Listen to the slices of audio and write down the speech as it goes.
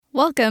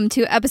Welcome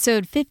to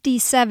episode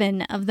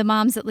 57 of the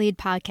Moms That Lead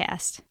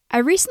podcast. I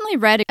recently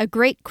read a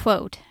great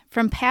quote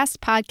from past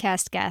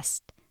podcast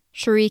guest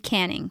Cherie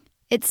Canning.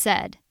 It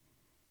said,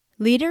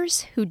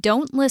 "Leaders who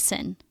don't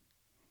listen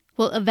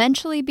will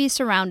eventually be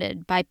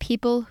surrounded by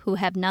people who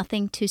have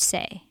nothing to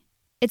say."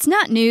 It's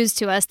not news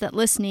to us that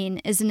listening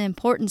is an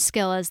important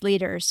skill as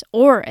leaders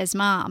or as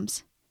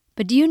moms.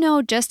 But do you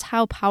know just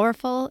how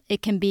powerful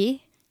it can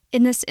be?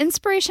 In this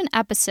inspiration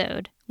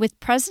episode with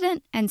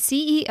President and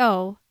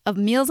CEO of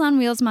Meals on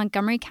Wheels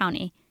Montgomery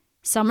County,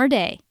 Summer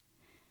Day,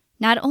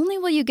 not only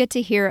will you get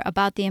to hear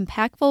about the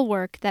impactful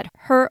work that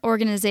her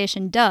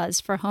organization does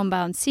for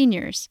homebound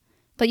seniors,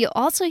 but you'll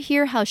also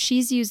hear how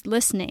she's used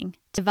listening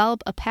to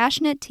develop a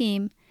passionate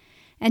team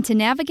and to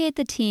navigate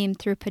the team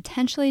through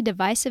potentially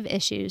divisive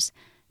issues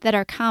that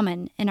are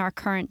common in our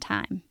current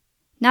time.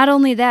 Not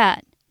only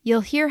that, you'll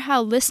hear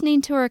how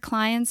listening to her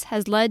clients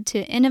has led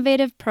to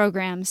innovative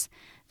programs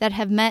that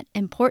have met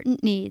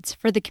important needs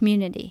for the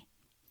community.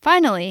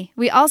 Finally,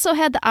 we also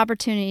had the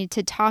opportunity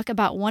to talk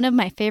about one of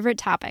my favorite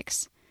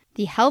topics,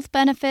 the health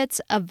benefits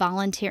of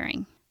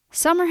volunteering.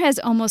 Summer has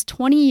almost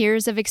 20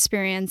 years of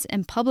experience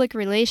in public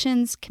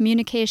relations,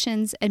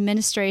 communications,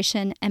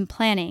 administration, and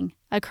planning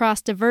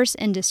across diverse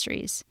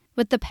industries,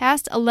 with the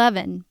past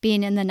 11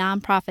 being in the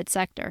nonprofit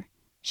sector.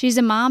 She's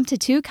a mom to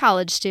 2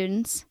 college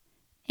students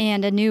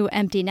and a new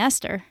empty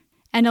nester,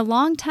 and a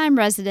longtime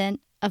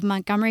resident of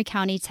Montgomery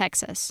County,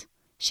 Texas.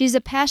 She's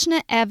a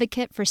passionate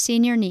advocate for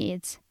senior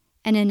needs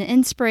and an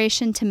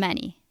inspiration to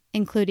many,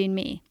 including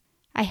me.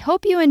 I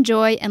hope you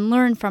enjoy and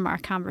learn from our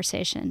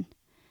conversation.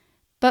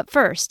 But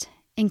first,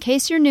 in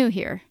case you're new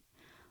here,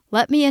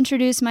 let me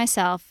introduce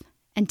myself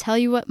and tell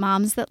you what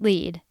Moms That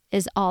Lead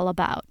is all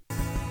about.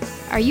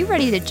 Are you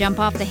ready to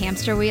jump off the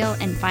hamster wheel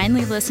and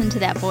finally listen to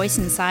that voice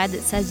inside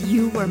that says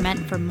you were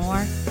meant for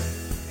more?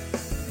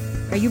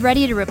 Are you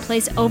ready to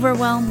replace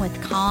overwhelm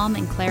with calm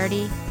and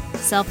clarity,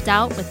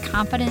 self-doubt with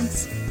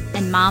confidence,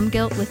 and mom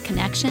guilt with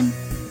connection?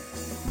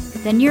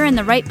 Then you're in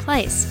the right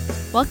place.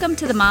 Welcome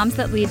to the Moms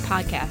That Lead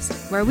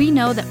podcast, where we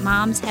know that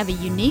moms have a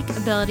unique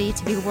ability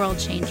to be world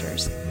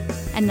changers,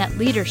 and that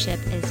leadership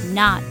is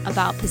not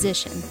about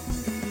position,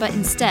 but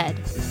instead,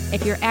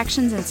 if your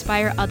actions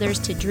inspire others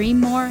to dream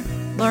more,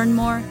 learn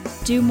more,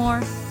 do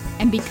more,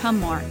 and become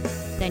more,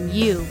 then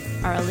you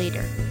are a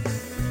leader.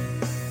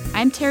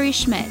 I'm Terry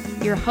Schmidt,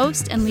 your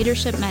host and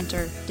leadership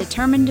mentor,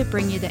 determined to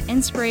bring you the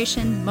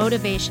inspiration,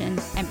 motivation,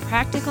 and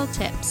practical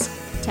tips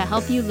to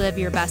help you live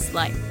your best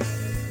life.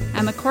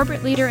 I'm a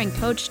corporate leader and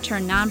coach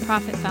turned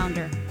nonprofit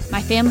founder.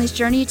 My family's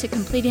journey to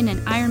completing an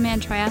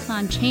Ironman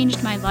triathlon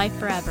changed my life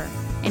forever,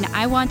 and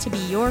I want to be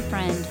your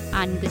friend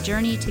on the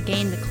journey to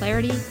gain the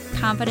clarity,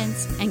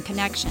 confidence, and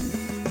connection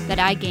that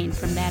I gained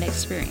from that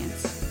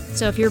experience.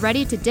 So if you're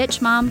ready to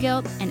ditch mom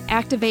guilt and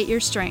activate your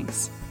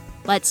strengths,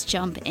 let's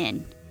jump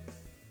in.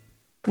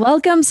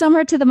 Welcome,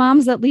 Summer, to the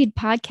Moms That Lead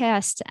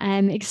podcast.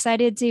 I'm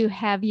excited to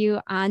have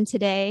you on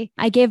today.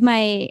 I gave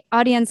my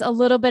audience a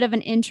little bit of an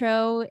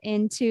intro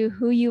into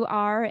who you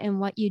are and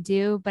what you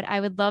do, but I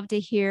would love to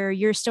hear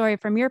your story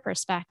from your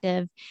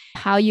perspective,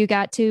 how you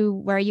got to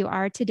where you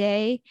are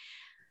today,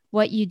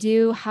 what you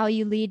do, how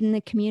you lead in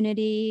the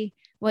community,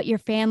 what your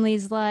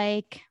family's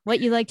like, what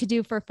you like to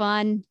do for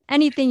fun,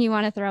 anything you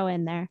want to throw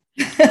in there.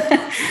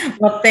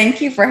 Well,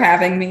 thank you for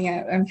having me.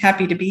 I'm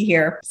happy to be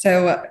here.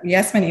 So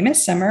yes, my name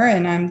is Summer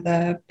and I'm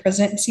the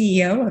president and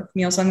CEO of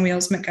Meals on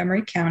Wheels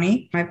Montgomery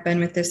County. I've been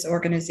with this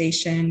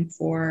organization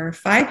for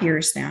 5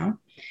 years now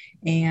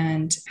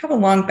and have a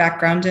long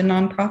background in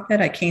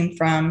nonprofit. I came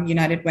from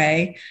United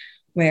Way,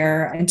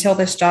 where until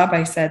this job,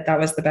 I said that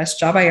was the best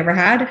job I ever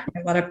had.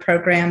 A lot of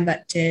program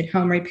that did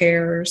home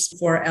repairs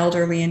for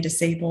elderly and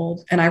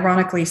disabled. And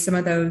ironically, some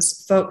of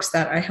those folks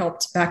that I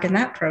helped back in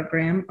that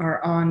program are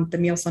on the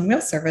Meals on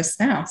Wheels service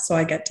now. So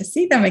I get to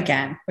see them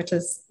again, which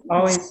is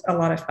always a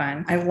lot of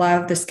fun. I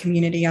love this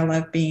community. I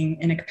love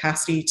being in a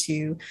capacity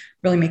to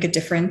really make a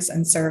difference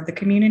and serve the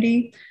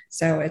community.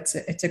 So it's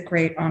a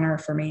great honor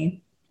for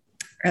me.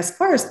 As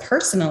far as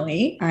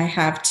personally, I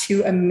have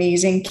 2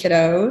 amazing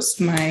kiddos.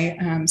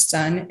 My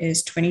son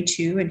is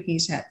 22 and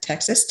he's at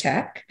Texas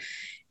Tech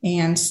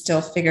and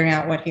still figuring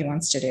out what he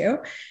wants to do.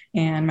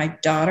 And my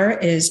daughter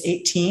is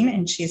 18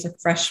 and she's a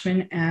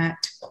freshman at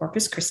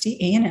Corpus Christi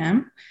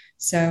A&M.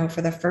 So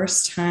for the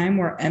first time,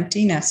 we're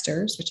empty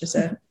nesters, which is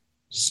a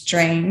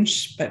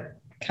strange but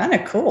kind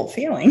of cool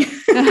feeling.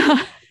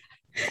 I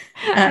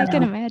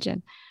can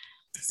imagine.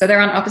 So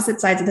they're on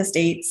opposite sides of the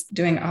states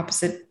doing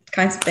opposite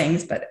kinds of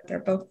things, but they're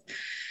both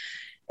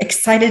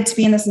excited to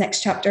be in this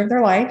next chapter of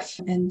their life.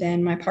 And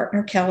then my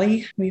partner,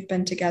 Kelly, we've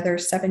been together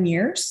 7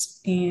 years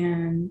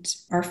and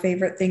our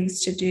favorite things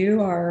to do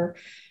are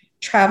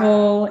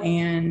travel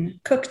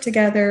and cook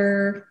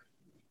together,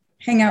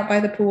 hang out by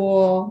the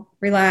pool,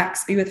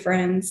 relax, be with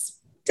friends,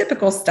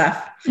 typical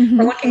stuff. Mm-hmm.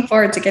 We're looking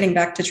forward to getting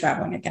back to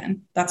traveling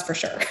again. That's for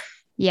sure.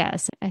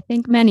 Yes, I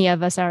think many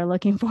of us are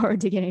looking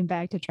forward to getting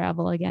back to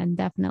travel again.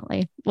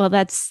 Definitely. Well,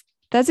 that's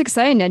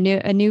exciting.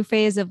 A new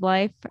phase of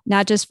life,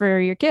 not just for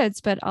your kids,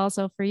 but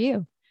also for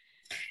you.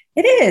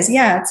 It is,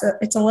 yeah.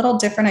 It's a little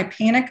different. I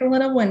panic a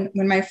little when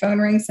my phone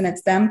rings and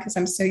it's them because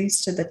I'm so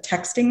used to the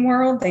texting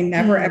world. They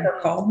never Mm. ever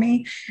called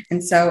me,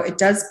 and so it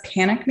does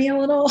panic me a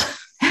little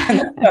when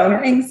the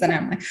phone rings and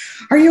I'm like,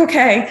 "Are you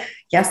okay?"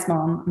 Yes,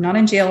 mom. I'm not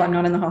in jail. I'm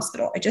not in the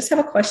hospital. I just have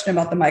a question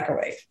about the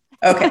microwave.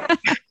 Okay,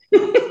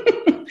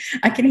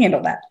 I can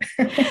handle that.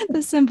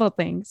 The simple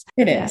things.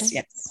 It Yeah. is,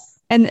 yes.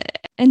 And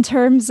in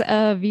terms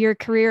of your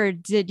career,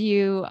 did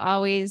you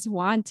always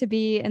want to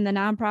be in the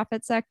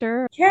nonprofit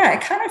sector? Yeah,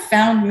 it kind of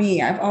found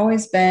me. I've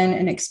always been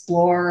an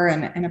explorer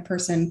and a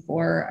person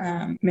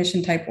for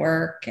mission type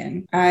work.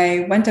 And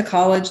I went to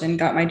college and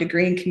got my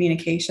degree in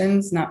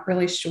communications, not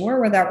really sure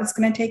where that was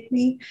going to take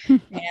me.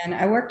 And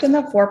I worked in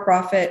the for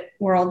profit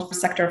world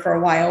sector for a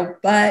while,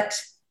 but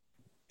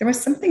there was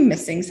something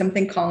missing,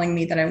 something calling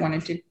me that I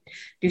wanted to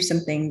do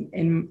something,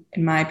 in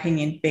my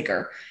opinion,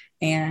 bigger.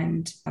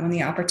 And when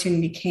the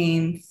opportunity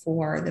came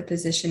for the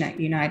position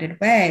at United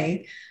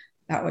Way,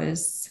 that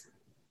was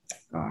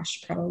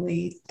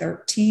probably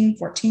 13,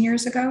 14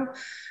 years ago.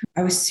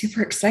 I was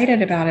super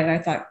excited about it. I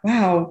thought,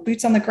 wow,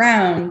 boots on the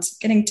ground,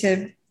 getting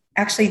to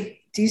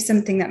actually do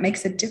something that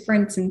makes a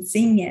difference and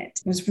seeing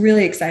it was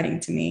really exciting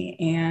to me.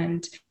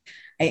 And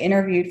I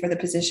interviewed for the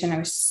position. I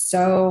was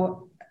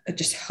so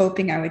just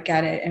hoping I would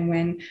get it. And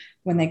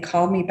when they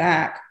called me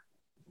back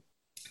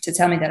to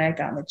tell me that I'd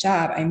gotten the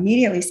job, I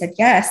immediately said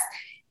yes.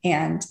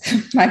 And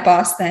my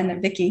boss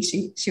then, Vicky,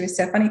 she was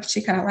so funny.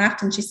 She kind of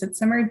laughed and she said,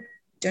 Summer,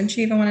 don't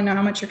you even want to know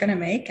how much you're going to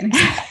make? And I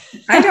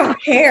said, I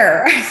don't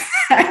care.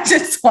 I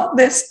just want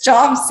this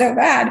job so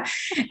bad.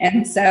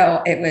 And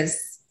so it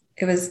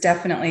was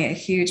definitely a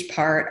huge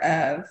part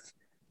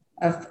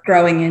of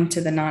growing into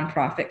the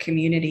nonprofit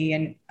community,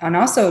 and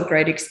also a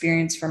great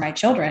experience for my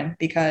children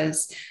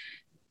because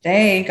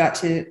they got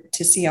to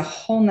see a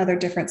whole nother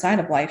different side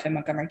of life in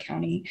Montgomery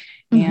County,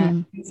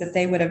 and things that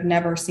they would have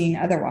never seen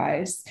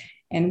otherwise.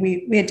 And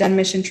we had done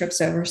mission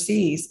trips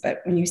overseas, but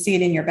when you see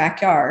it in your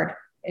backyard,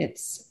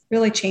 it's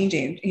really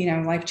changing,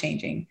 life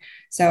changing.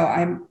 So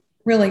I'm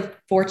really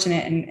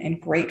fortunate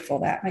and grateful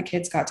that my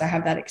kids got to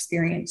have that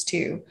experience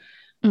too.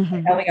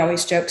 Mm-hmm. Ellie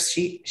always jokes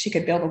she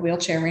could build a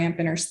wheelchair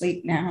ramp in her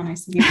sleep now. And I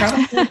said, you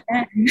probably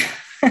can.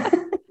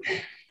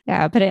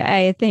 Yeah, but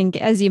I think,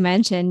 as you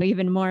mentioned,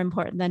 even more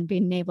important than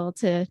being able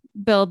to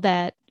build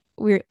that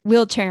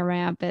wheelchair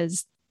ramp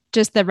is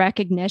just the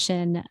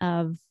recognition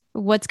of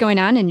what's going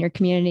on in your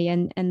community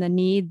and the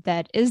need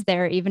that is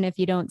there, even if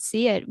you don't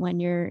see it when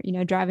you're,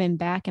 driving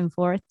back and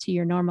forth to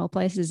your normal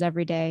places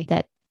every day,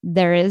 that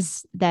there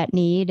is that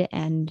need.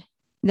 And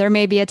there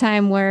may be a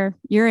time where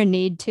you're in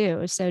need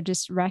too. So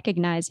just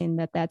recognizing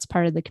that that's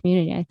part of the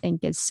community, I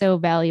think is so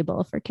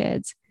valuable for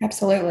kids.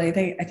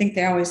 Absolutely. I think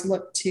they always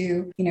look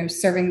to,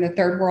 serving the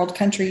third world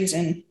countries.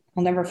 And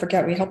I'll never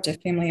forget, we helped a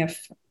family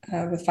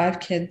with 5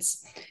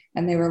 kids,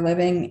 and they were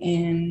living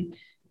in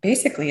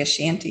basically a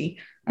shanty,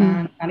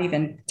 not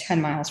even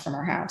 10 miles from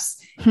our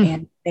house.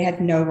 And they had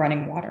no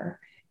running water.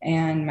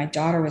 And my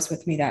daughter was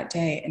with me that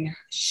day, and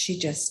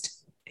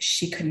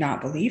she could not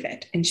believe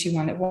it. And she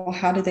wanted, well,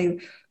 how do they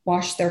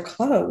wash their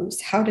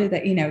clothes? How do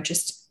they,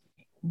 just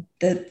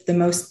the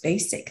most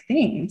basic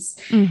things.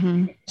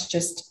 It's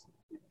just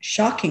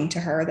shocking to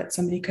her that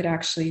somebody could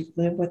actually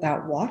live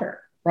without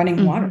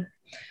running water.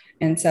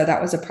 And so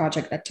that was a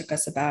project that took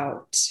us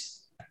about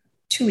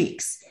 2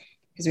 weeks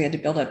because we had to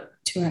build a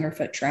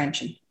 200-foot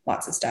trench and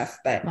lots of stuff.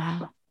 But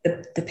wow.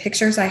 The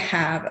pictures I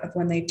have of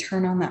when they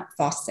turn on that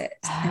faucet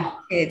and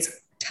kids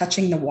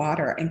touching the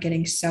water and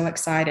getting so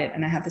excited.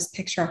 And I have this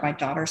picture of my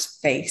daughter's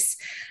face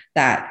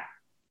that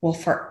will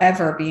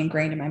forever be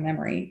ingrained in my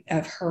memory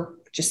of her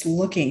just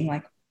looking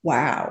like,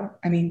 wow.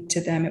 I mean,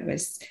 to them, it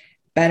was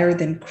better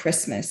than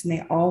Christmas, and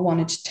they all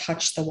wanted to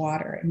touch the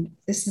water. And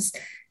this is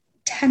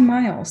 10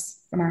 miles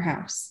from our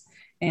house.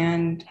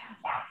 And,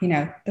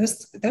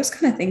 those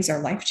kind of things are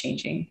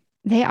life-changing.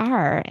 They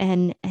are.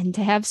 And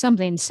to have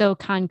something so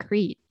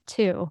concrete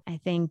too,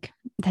 I think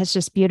that's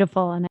just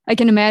beautiful. And I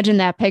can imagine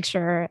that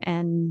picture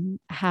and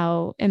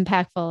how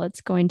impactful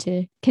it's going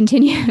to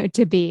continue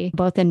to be,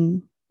 both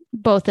in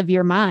both of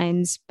your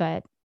minds,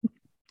 but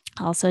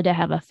also to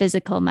have a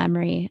physical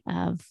memory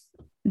of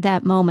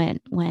that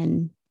moment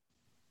when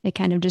it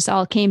kind of just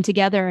all came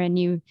together,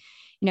 and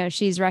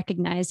she's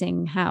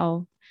recognizing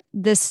how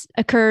this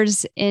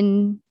occurs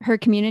in her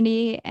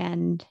community,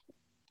 and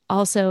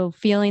also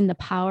feeling the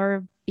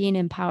power, being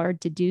empowered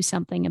to do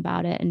something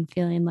about it, and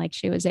feeling like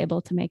she was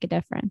able to make a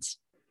difference.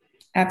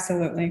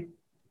 Absolutely.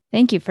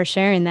 Thank you for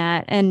sharing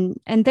that. And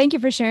thank you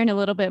for sharing a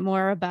little bit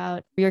more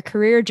about your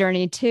career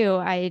journey too.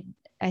 I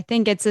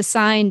think it's a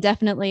sign,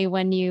 definitely,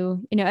 when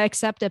you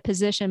accept a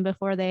position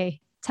before they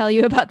tell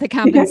you about the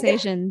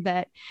compensation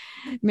that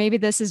maybe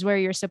this is where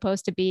you're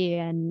supposed to be.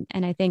 And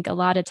I think a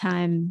lot of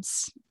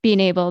times being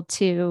able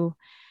to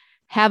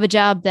have a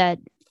job that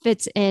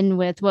fits in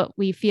with what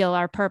we feel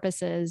our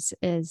purpose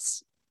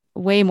is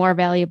way more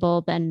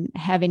valuable than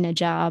having a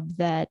job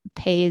that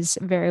pays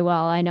very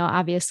well. I know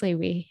obviously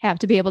we have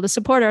to be able to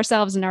support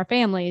ourselves and our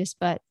families,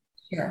 but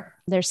Sure.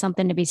 there's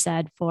something to be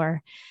said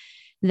for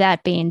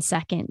that being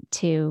second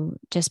to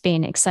just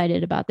being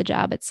excited about the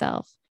job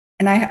itself.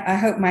 And I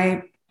hope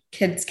my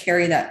kids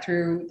carry that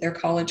through their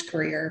college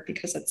career,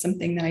 because it's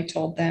something that I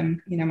told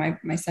them.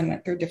 My son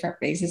went through different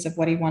phases of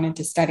what he wanted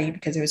to study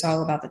because it was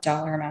all about the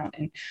dollar amount.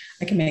 And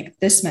I can make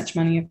this much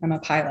money if I'm a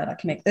pilot. I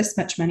can make this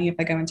much money if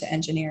I go into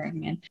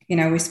engineering.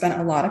 And, we spent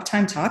a lot of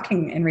time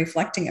talking and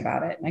reflecting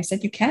about it. And I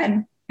said, you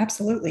can,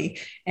 absolutely.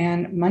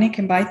 And money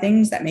can buy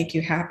things that make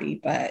you happy,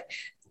 but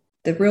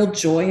the real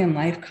joy in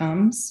life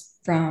comes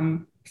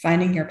from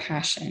finding your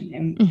passion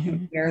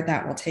and where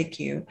that will take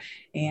you.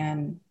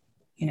 And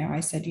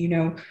I said,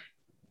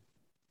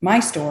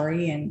 my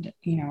story, and,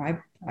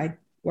 I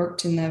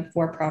worked in the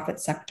for-profit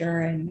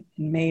sector and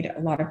made a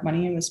lot of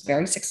money and was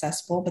very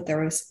successful, but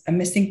there was a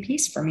missing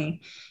piece for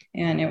me.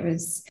 And it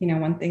was,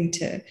 one thing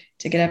to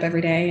get up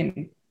every day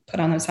and put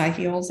on those high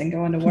heels and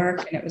go into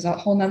work. And it was a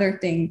whole nother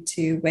thing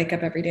to wake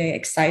up every day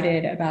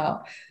excited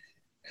about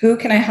who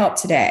can I help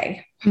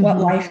today? What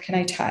life can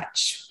I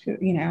touch?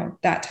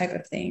 That type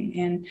of thing.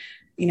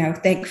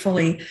 And,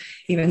 thankfully,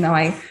 even though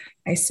I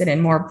sit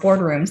in more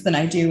boardrooms than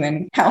I do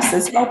in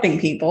houses helping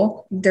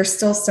people, there's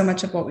still so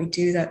much of what we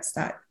do that's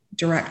that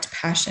direct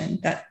passion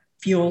that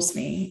fuels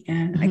me.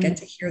 And I get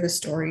to hear the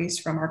stories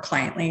from our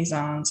client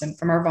liaisons and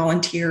from our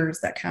volunteers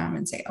that come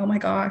and say, oh my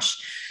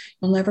gosh,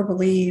 you'll never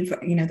believe,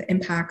 the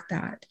impact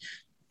that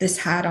this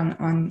had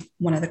on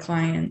one of the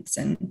clients.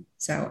 And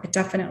so it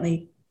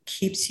definitely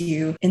keeps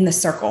you in the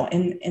circle,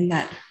 in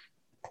that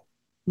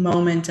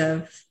moment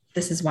of,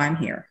 this is why I'm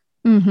here.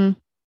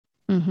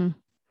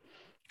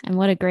 And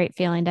what a great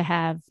feeling to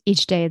have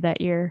each day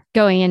that you're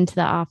going into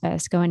the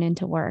office, going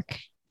into work.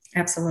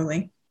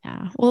 Absolutely.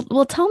 Yeah.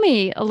 Well, tell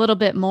me a little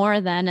bit more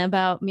then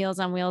about Meals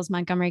on Wheels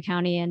Montgomery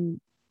County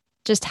and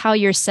just how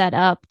you're set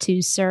up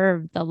to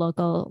serve the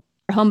local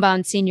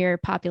homebound senior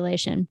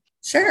population.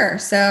 Sure.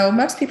 So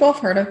most people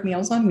have heard of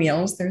Meals on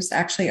Wheels. There's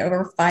actually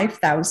over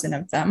 5,000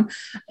 of them,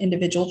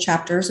 individual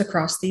chapters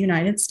across the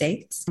United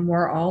States.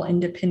 We're all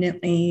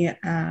independently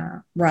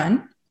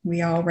run.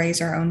 We all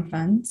raise our own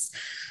funds.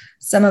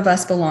 Some of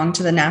us belong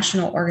to the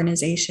national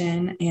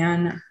organization,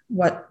 and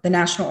what the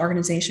national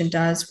organization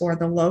does for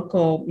the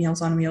local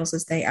Meals on Wheels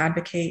is they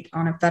advocate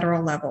on a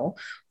federal level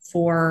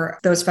for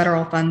those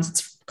federal funds.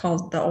 It's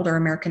called the Older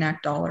American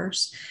Act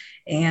dollars.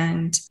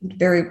 And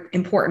very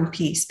important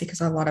piece,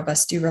 because a lot of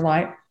us do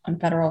rely on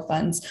federal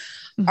funds.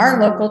 Our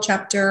local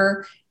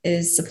chapter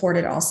is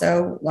supported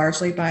also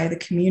largely by the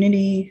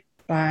community,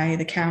 by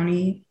the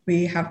county.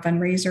 We have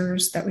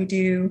fundraisers that we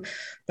do,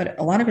 but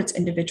a lot of it's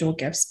individual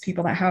gifts,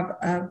 people that have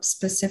a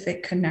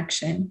specific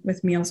connection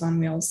with Meals on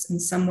Wheels in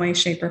some way,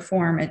 shape, or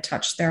form. It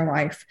touched their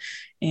life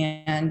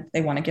and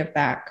they want to give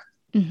back.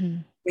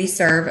 We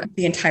serve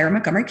the entire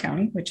Montgomery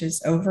County, which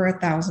is over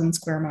 1,000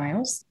 square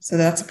miles. So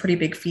that's a pretty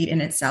big feat in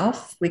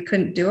itself. We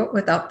couldn't do it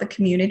without the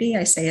community.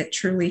 I say it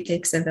truly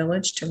takes a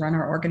village to run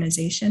our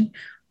organization.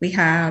 We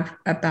have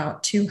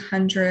about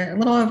 200, a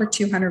little over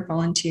 200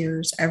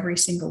 volunteers every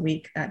single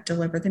week that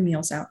deliver the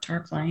meals out to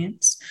our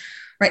clients.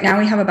 Right now,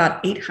 we have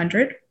about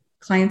 800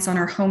 clients on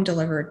our home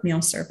delivered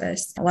meal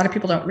service. A lot of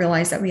people don't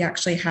realize that we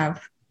actually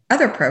have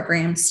other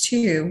programs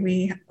too.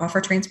 We offer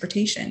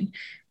transportation,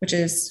 which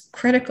is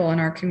critical in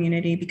our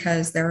community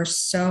because there are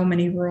so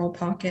many rural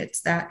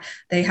pockets that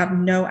they have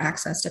no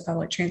access to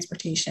public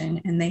transportation,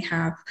 and they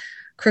have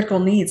critical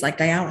needs like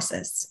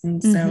dialysis.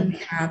 And so we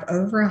have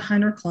over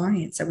 100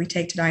 clients that we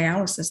take to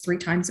dialysis 3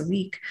 times a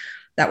week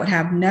that would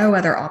have no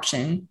other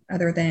option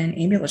other than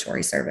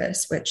ambulatory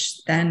service,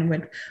 which then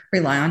would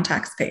rely on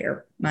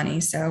taxpayer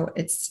money. So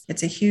it's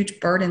a huge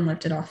burden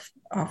lifted off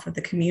of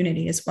the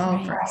community as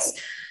well for us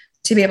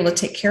to be able to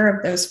take care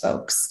of those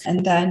folks.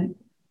 And then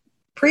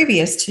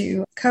previous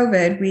to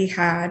COVID, we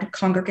had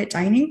congregate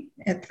dining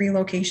at 3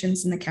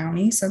 locations in the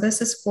county. So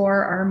this is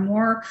for our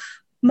more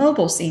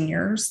mobile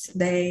seniors.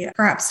 They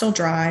perhaps still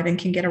drive and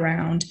can get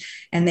around,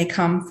 and they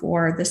come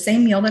for the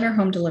same meal that our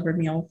home delivered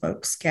meal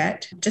folks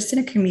get, just in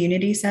a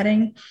community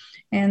setting.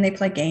 And they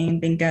play game,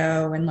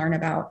 bingo, and learn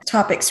about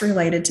topics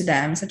related to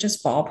them, such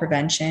as fall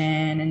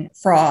prevention and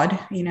fraud.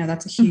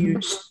 That's a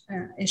huge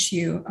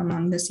issue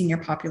among the senior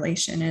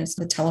population, is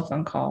the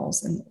telephone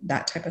calls and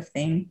that type of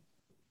thing.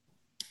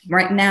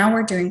 Right now,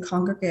 we're doing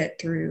congregate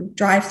through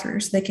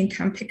drive-through, so they can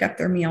come pick up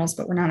their meals,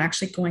 but we're not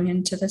actually going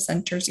into the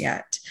centers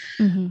yet.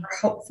 We're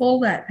hopeful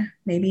that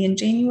maybe in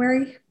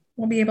January,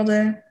 we'll be able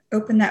to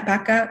open that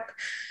back up.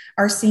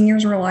 Our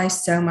seniors rely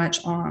so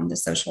much on the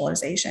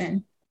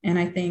socialization. And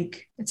I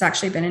think it's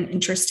actually been an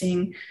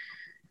interesting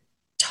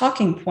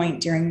talking point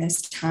during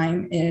this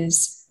time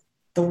is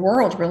the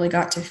world really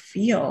got to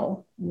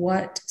feel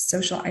what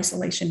social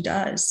isolation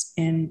does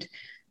and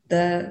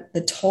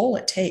the toll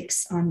it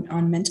takes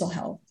on mental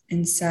health.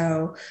 And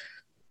so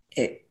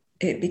it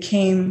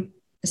became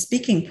a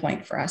speaking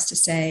point for us to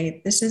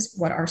say, this is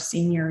what our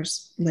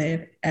seniors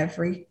live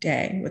every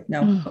day with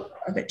no hope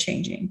of it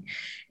changing.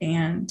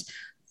 And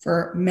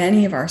for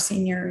many of our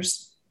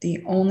seniors,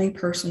 the only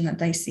person that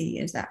they see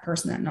is that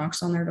person that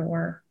knocks on their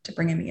door to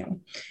bring a meal.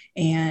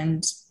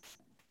 And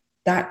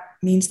that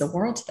means the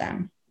world to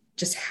them.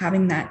 Just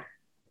having that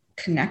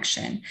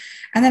connection.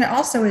 And then it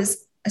also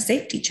is a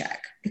safety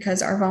check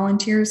because our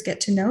volunteers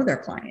get to know their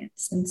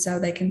clients. And so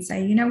they can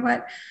say, you know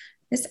what,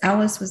 Miss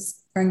Alice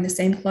was wearing the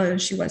same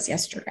clothes she was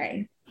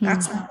yesterday.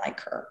 That's not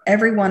like her.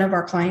 Every one of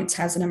our clients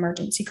has an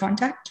emergency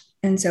contact.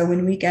 And so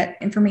when we get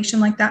information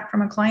like that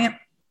from a client,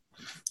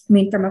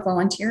 from a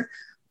volunteer,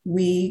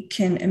 we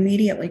can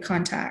immediately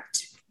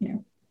contact,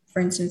 for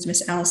instance,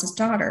 Miss Alice's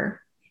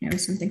daughter,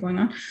 something going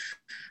on.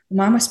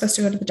 Mom was supposed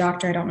to go to the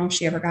doctor. I don't know if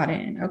she ever got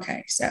in.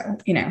 Okay. So,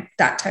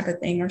 that type of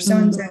thing. Or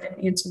so-and-so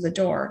didn't answer the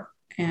door,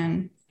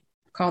 and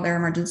call their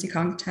emergency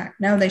contact.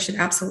 No, they should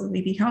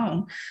absolutely be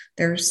home.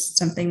 There's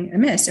something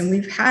amiss. And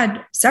we've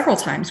had several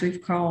times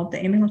we've called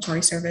the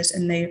ambulatory service,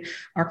 and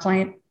our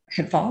client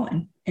had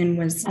fallen and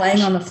was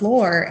laying on the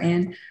floor.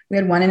 And we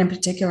had one in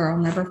particular I'll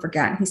never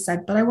forget. He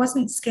said, but I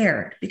wasn't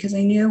scared because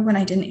I knew when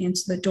I didn't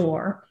answer the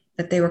door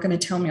that they were going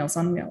to tell Meals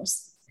on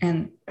Wheels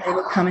and they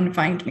would come and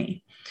find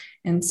me.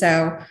 And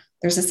so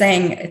there's a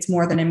saying, it's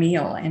more than a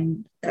meal.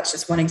 And that's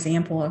just one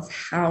example of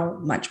how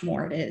much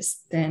more it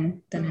is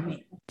than a meal.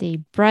 The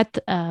breadth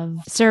of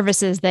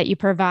services that you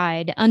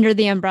provide under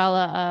the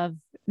umbrella of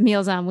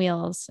Meals on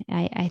Wheels,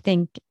 I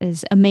think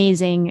is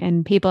amazing.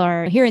 And people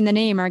are hearing the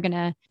name are going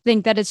to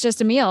think that it's just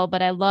a meal,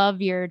 but I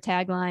love your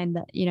tagline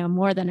that,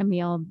 more than a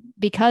meal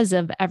because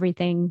of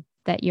everything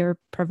that you're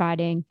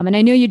providing. And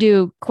I know you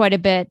do quite a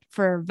bit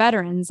for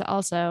veterans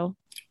also.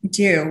 We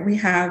do. We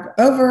have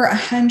over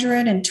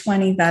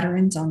 120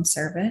 veterans on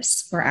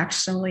service. We're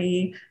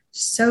actually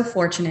so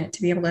fortunate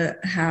to be able to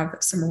have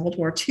some World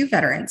War II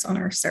veterans on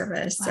our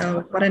service. Wow. So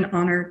what an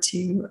honor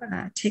to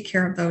take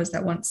care of those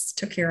that once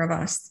took care of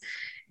us.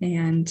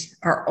 And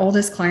our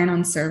oldest client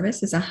on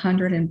service is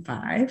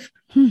 105.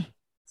 It's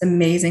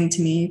amazing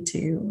to me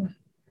to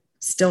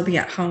still be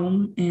at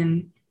home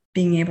and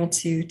being able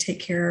to take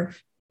care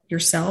of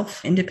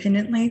yourself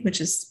independently, which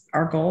is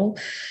our goal,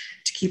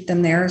 to keep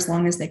them there as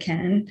long as they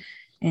can,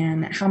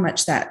 and how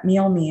much that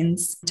meal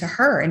means to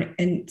her.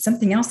 And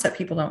something else that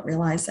people don't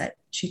realize that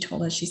she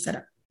told us, she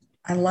said,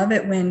 I love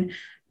it when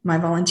my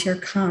volunteer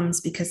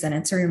comes because then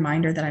it's a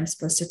reminder that I'm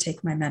supposed to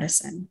take my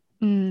medicine.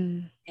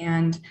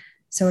 And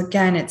so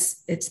again,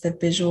 it's the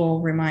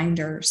visual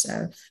reminders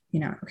of,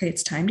 okay,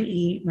 it's time to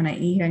eat. When I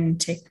eat, I need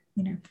to take,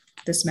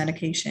 this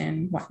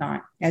medication,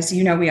 whatnot. As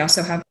you know, we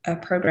also have a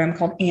program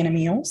called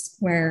Animeals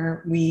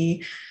where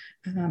we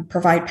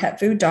provide pet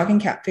food, dog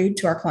and cat food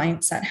to our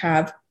clients that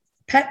have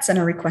pets and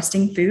are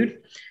requesting food.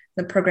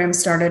 The program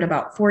started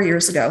about 4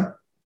 years ago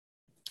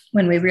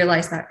when we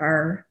realized that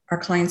our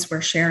clients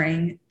were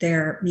sharing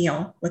their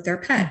meal with their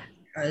pet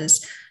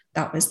because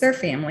that was their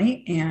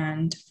family.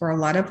 And for a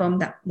lot of them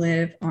that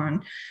live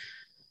on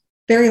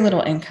very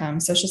little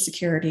income, Social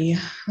Security,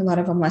 a lot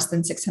of them less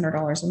than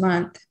 $600 a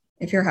month.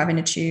 If you're having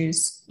to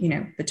choose,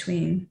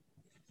 between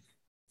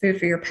food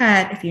for your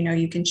pet, if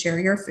you can share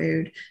your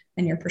food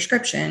and your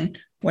prescription,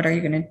 what are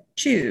you going to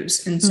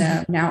choose? And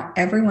so now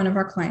every one of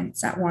our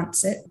clients that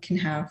wants it can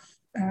have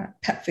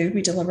pet food.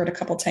 We deliver it a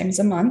couple times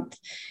a month.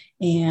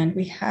 And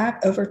we have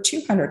over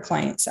 200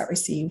 clients that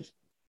receive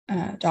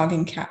dog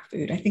and cat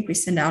food. I think we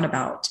send out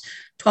about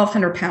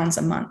 1,200 pounds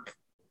a month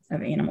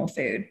of animal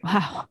food.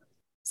 Wow.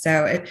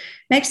 So it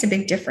makes a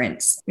big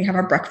difference. We have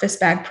our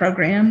breakfast bag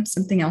program,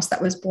 something else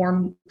that was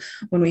born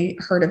when we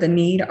heard of a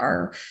need.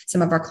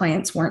 Some of our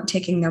clients weren't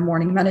taking their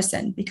morning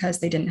medicine because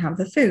they didn't have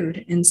the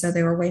food. And so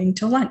they were waiting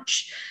till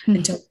lunch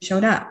until it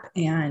showed up.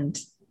 And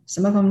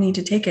some of them need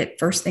to take it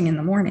first thing in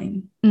the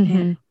morning.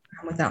 And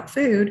without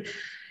food,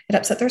 it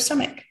upset their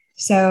stomach.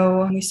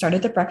 So we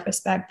started the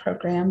breakfast bag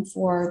program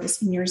for the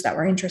seniors that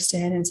were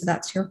interested. And so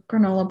that's your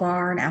granola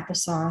bar and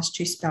applesauce,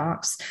 juice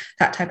box,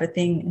 that type of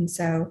thing. And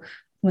so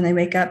when they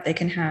wake up, they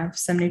can have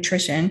some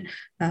nutrition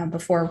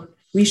before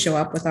we show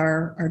up with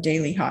our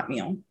daily hot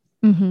meal.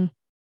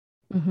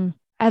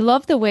 I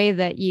love the way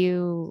that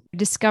you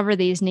discover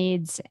these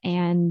needs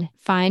and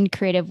find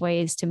creative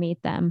ways to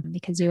meet them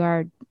because you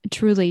are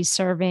truly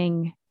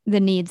serving the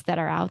needs that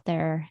are out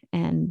there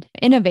and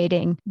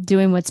innovating,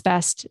 doing what's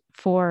best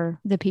for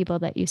the people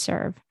that you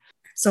serve.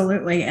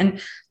 Absolutely.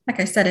 And like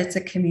I said, it's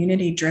a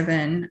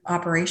community-driven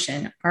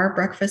operation. Our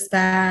breakfast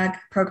bag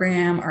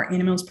program, our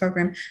Animeals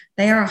program,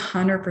 they are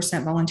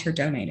 100% volunteer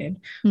donated.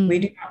 We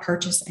do not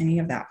purchase any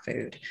of that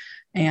food.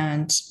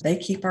 And they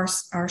keep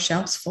our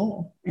shelves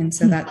full. And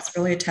so that's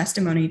really a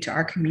testimony to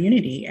our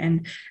community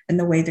and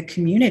the way the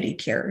community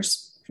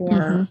cares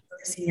for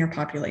the senior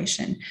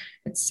population.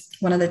 It's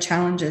one of the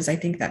challenges I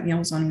think that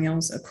Meals on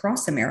Wheels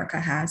across America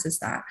has is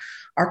that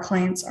our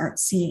clients aren't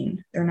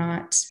seen. They're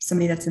not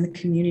somebody that's in the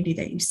community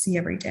that you see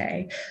every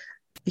day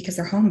because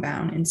they're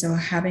homebound. And so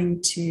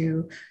having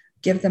to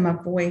give them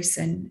a voice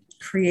and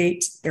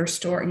create their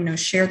story,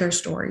 share their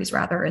stories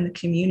rather in the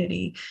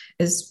community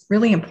is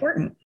really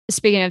important.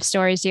 Speaking of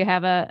stories, do you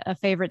have a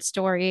favorite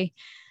story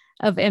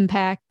of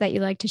impact that you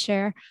like to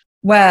share?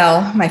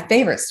 Well, my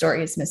favorite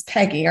story is Miss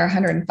Peggy, our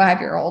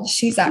 105-year-old.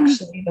 She's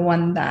actually the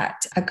one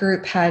that a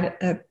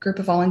group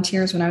of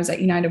volunteers when I was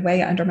at United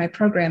Way under my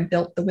program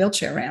built the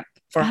wheelchair ramp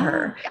for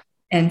her.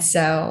 And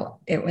so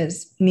it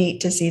was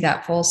neat to see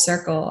that full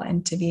circle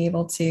and to be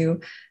able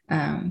to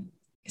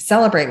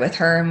celebrate with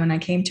her. And when I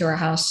came to her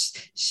house,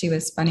 she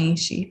was funny.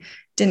 She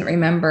didn't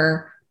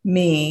remember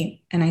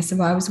me. And I said,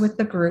 well, I was with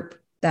the group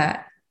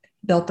that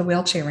built the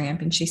wheelchair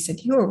ramp. And she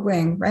said, you were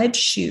wearing red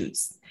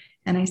shoes.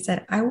 And I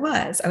said, I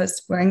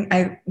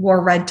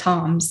wore red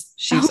Tom's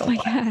shoes. Oh my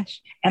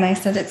gosh. And I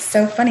said, it's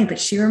so funny, but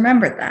she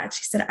remembered that.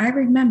 She said, I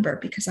remember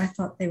because I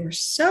thought they were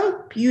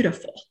so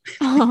beautiful.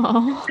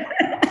 Oh.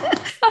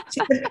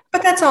 She said,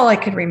 but that's all I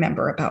could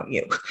remember about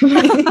you.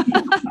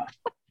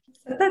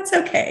 But that's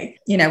okay.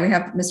 We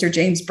have Mr.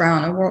 James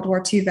Brown, a World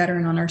War II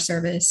veteran on our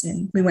service,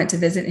 and we went to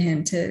visit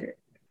him to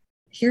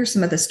hear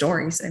some of the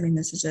stories. I mean,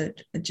 this is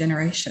a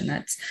generation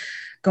that's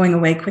going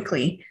away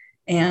quickly.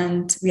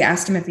 And we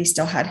asked him if he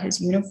still had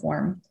his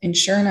uniform. And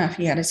sure enough,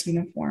 he had his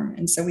uniform.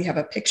 And so we have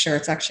a picture.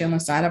 It's actually on the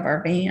side of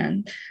our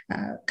van,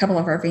 a couple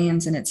of our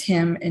vans, and it's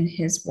him in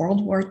his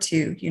World War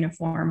II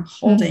uniform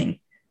holding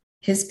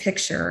his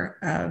picture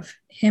of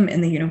him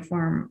in the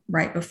uniform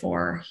right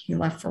before he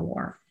left for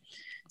war.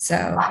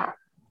 So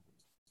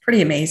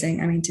pretty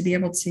amazing. I mean, to be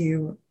able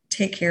to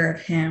take care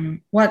of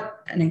him,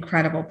 what an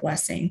incredible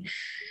blessing.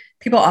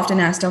 People often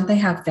ask, don't they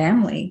have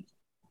family?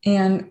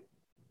 And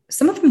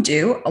some of them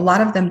do. A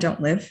lot of them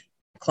don't live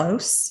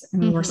close. I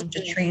mean, we're such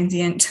a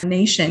transient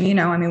nation,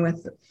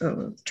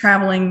 with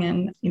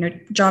traveling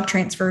and, job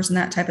transfers and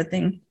that type of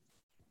thing.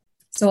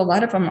 So a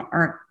lot of them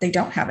they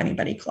don't have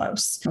anybody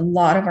close. A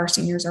lot of our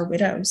seniors are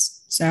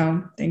widows.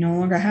 So they no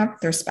longer have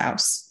their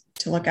spouse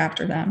to look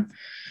after them.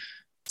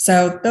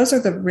 So those are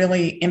the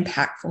really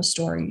impactful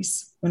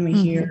stories when we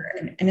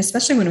hear, and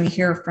especially when we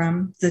hear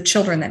from the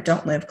children that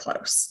don't live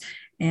close.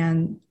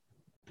 And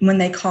when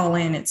they call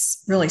in,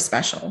 it's really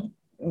special.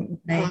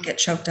 They get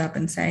choked up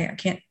and say, I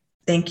can't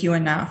thank you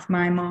enough.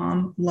 My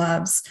mom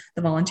loves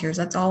the volunteers.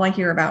 That's all I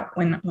hear about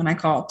when I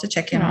call to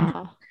check in on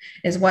her,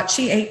 is what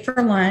she ate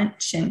for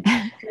lunch and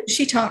who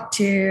she talked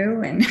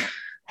to. And,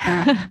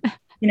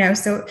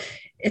 so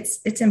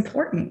it's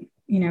important,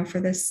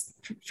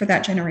 for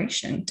that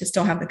generation to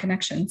still have the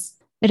connections.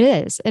 It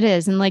is.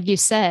 And like you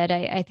said,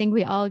 I think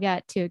we all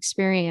got to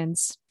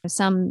experience,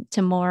 some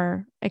to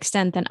more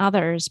extent than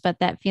others, but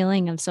that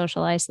feeling of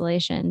social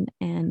isolation.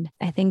 And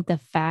I think the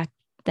fact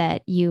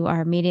that you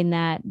are meeting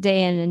that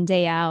day in and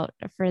day out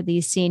for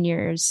these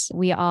seniors,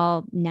 we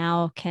all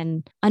now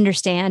can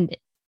understand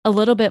a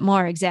little bit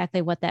more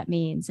exactly what that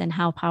means and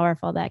how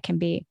powerful that can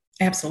be.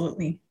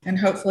 Absolutely. And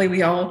hopefully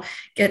we all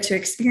get to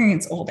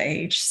experience old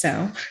age.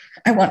 So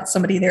I want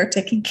somebody there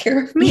taking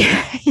care of me.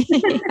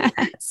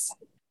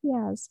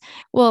 Yes.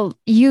 Well,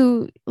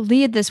 you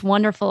lead this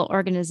wonderful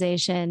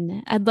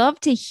organization. I'd love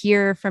to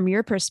hear from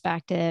your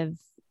perspective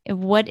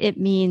what it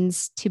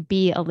means to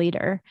be a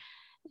leader.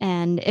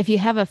 And if you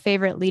have a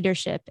favorite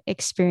leadership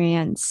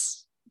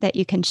experience that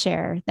you can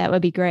share, that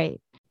would be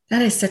great.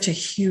 That is such a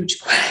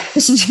huge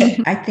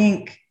question. I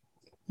think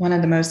one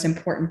of the most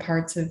important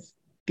parts of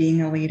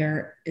being a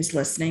leader is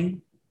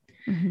listening,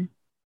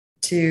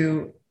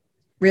 to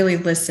really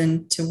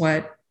listen to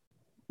what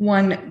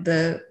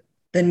the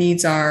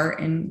needs are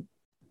in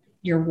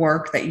your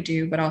work that you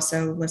do, but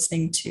also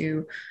listening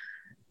to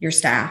your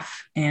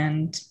staff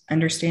and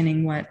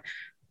understanding what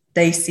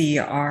they see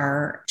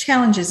are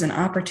challenges and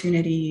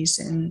opportunities.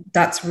 And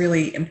that's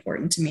really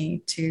important to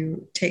me,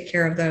 to take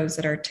care of those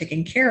that are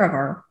taking care of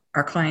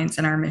our clients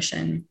and our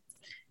mission.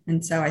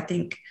 And so I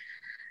think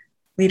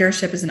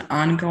leadership is an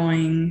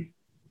ongoing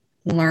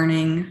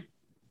learning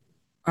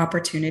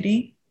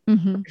opportunity.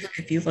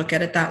 If you look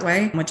at it that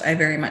way, which I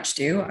very much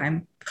do.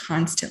 I'm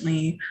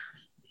constantly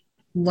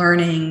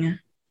learning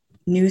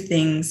new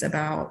things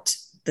about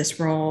this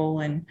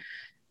role. And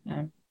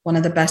one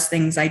of the best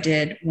things I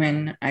did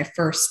when I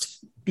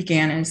first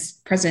began as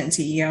president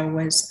and CEO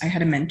was I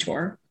had a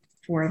mentor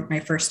for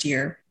my first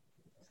year,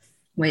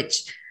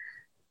 which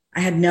I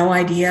had no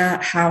idea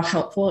how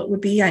helpful it would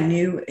be. I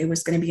knew it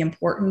was going to be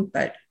important,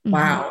 but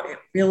wow, it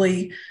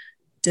really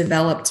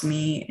developed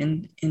me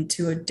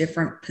into a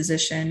different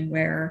position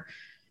where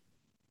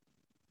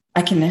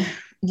I can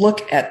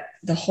look at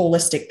the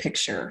holistic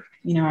picture.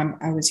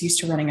 I was used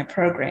to running a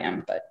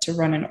program, but to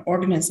run an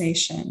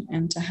organization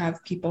and to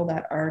have people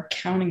that are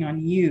counting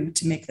on you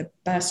to make the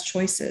best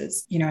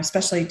choices,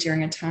 especially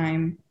during a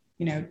time,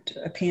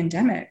 a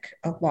pandemic,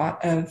 a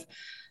lot of,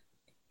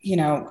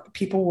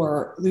 people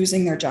were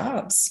losing their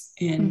jobs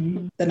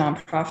in the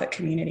nonprofit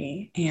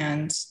community.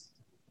 And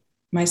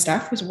my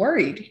staff was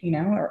worried,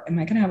 or am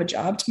I going to have a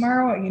job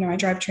tomorrow? I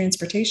drive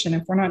transportation.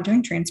 If we're not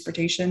doing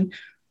transportation,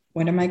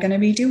 what am I going to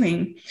be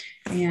doing?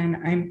 And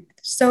I'm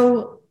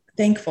so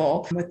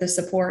thankful with the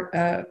support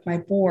of my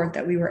board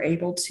that we were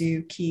able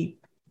to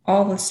keep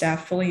all the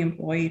staff fully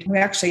employed. We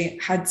actually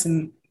had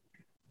some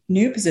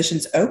new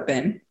positions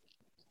open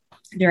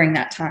during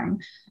that time,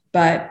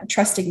 but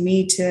trusting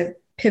me to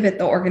pivot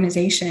the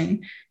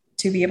organization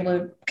to be able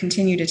to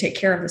continue to take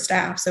care of the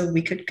staff so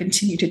we could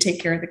continue to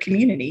take care of the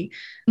community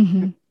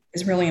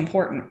is really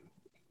important.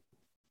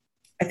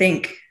 I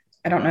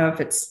don't know if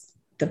it's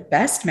the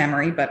best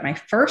memory, but my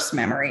first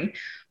memory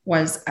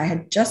was I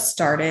had just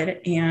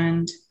started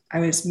and I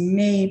was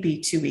maybe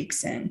 2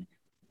 weeks in,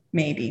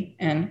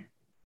 and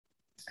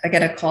I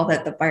get a call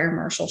that the fire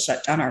marshal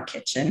shut down our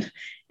kitchen.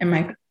 And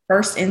my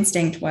first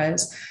instinct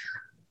was,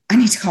 I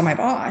need to call my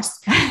boss.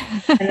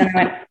 And then I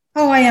went,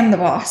 oh, I am the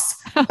boss.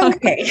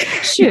 Okay.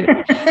 Shoot.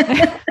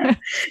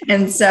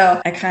 And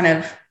so I kind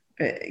of,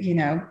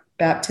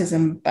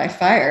 baptism by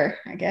fire,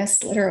 I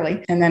guess,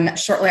 literally. And then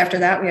shortly after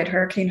that, we had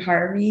Hurricane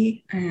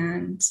Harvey.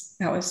 And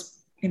that was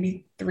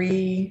maybe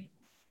three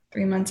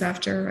months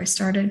after I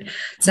started.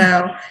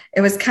 So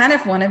it was kind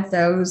of one of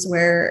those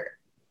where,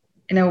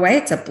 in a way,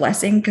 it's a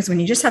blessing, because when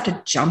you just have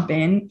to jump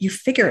in, you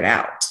figure it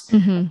out.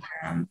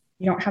 Mm-hmm.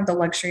 You don't have the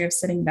luxury of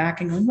sitting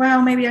back and going,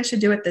 well, maybe I should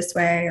do it this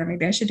way, or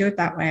maybe I should do it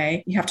that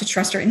way. You have to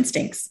trust your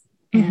instincts.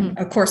 Mm-hmm. And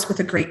of course,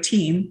 with a great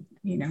team,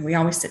 we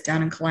always sit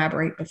down and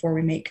collaborate before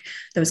we make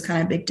those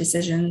kind of big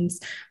decisions.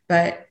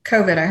 But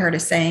COVID, I heard a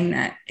saying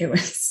that it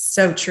was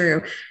so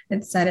true.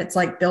 It said it's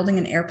like building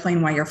an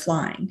airplane while you're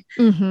flying.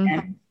 Mm-hmm.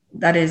 And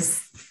that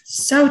is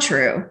so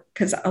true,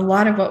 because a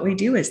lot of what we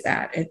do is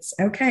that it's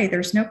okay.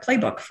 There's no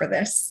playbook for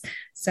this.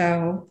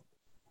 So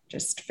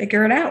just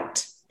figure it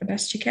out the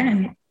best you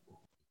can.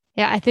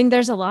 Yeah, I think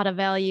there's a lot of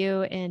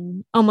value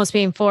in almost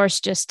being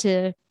forced just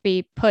to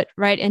be put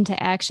right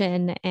into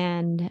action.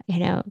 And,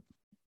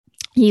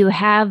 you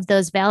have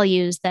those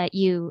values that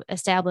you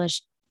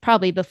established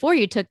probably before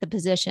you took the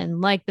position,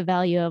 like the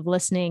value of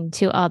listening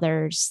to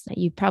others, that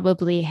you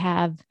probably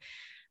have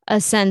a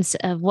sense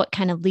of what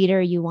kind of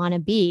leader you want to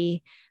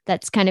be,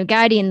 that's kind of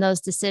guiding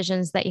those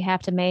decisions that you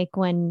have to make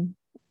when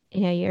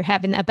you're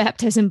having that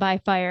baptism by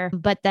fire,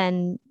 but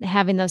then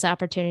having those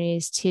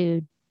opportunities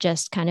to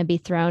just kind of be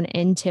thrown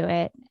into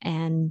it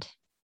and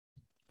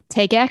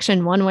take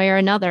action one way or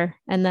another,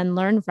 and then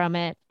learn from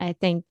it, I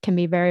think can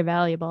be very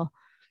valuable.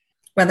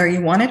 Whether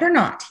you want it or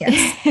not.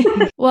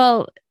 Yes.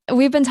 Well,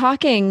 we've been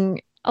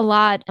talking a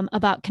lot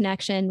about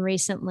connection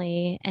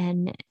recently,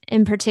 and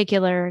in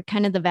particular,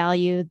 kind of the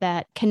value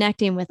that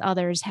connecting with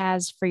others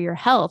has for your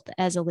health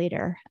as a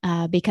leader,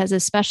 because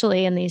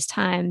especially in these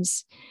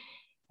times,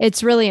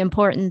 it's really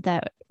important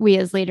that we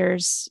as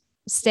leaders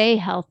stay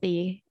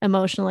healthy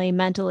emotionally,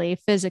 mentally,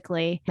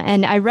 physically.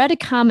 And I read a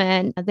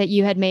comment that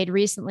you had made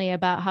recently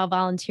about how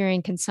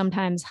volunteering can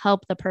sometimes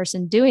help the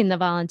person doing the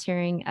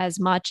volunteering as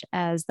much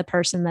as the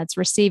person that's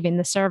receiving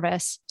the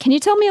service. Can you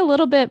tell me a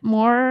little bit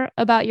more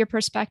about your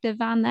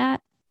perspective on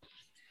that?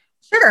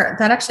 Sure.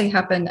 That actually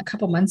happened a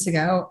couple months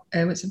ago.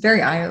 It was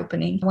very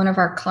eye-opening. One of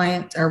our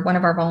clients, or one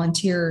of our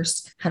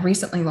volunteers, had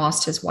recently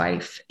lost his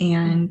wife,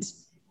 and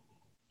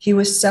he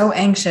was so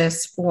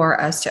anxious for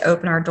us to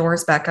open our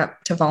doors back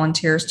up to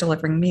volunteers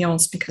delivering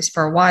meals, because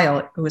for a while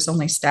it was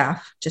only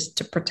staff, just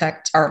to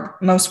protect our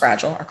most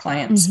fragile, our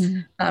clients,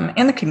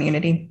 and the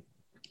community.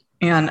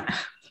 And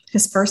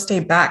his first day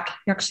back,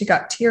 he actually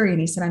got teary,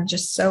 and he said, I'm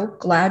just so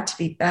glad to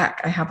be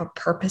back. I have a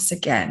purpose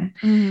again.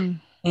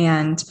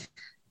 And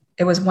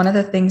it was one of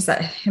the things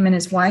that him and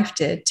his wife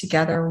did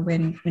together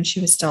when she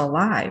was still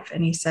alive.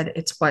 And he said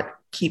it's what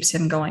keeps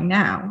him going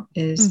now,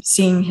 is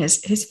seeing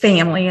his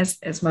family,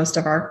 as most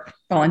of our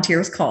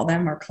volunteers call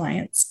them, our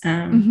clients.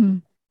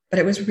 But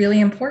it was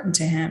really important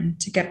to him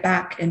to get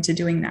back into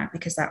doing that,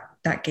 because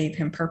that gave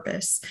him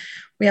purpose.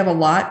 We have a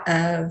lot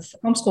of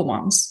homeschool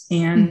moms,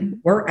 and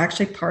we're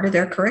actually part of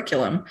their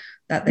curriculum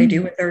that they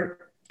do with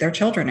their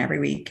children every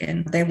week.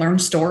 And they learn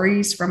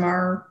stories from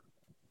our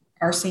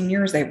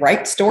seniors. They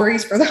write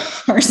stories for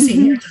our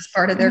seniors as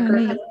part of their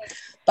curriculum.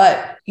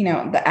 But,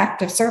 the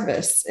act of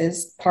service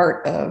is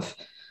part of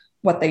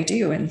what they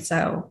do. And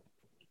so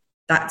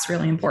that's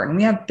really important.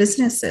 We have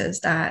businesses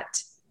that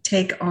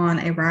take on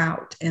a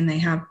route, and they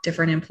have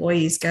different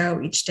employees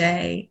go each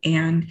day.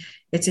 And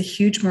it's a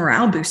huge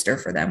morale booster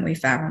for them. We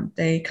found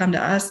they come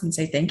to us and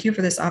say, thank you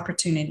for this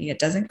opportunity. It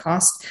doesn't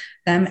cost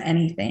them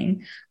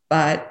anything,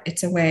 but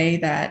it's a way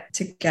that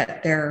to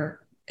get their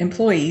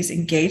employees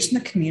engaged in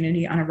the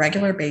community on a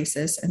regular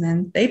basis, and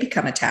then they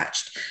become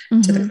attached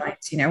to the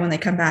clients. When they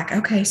come back,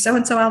 okay,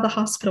 so-and-so out of the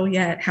hospital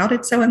yet? How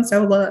did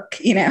so-and-so look?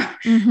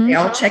 They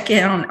all check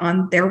in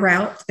on their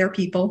route, their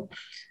people.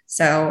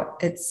 So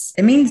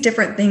it means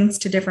different things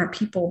to different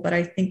people, but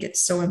I think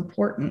it's so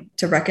important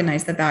to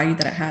recognize the value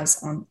that it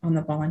has on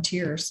the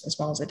volunteers as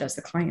well as it does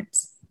the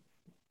clients.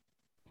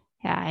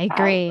 Yeah, I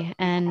agree.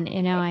 And,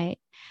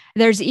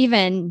 there's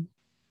even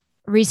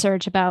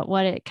research about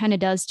what it kind of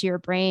does to your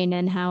brain,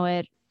 and how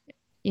it,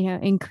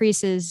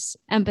 increases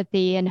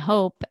empathy and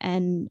hope,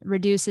 and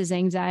reduces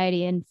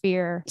anxiety and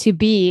fear to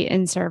be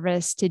in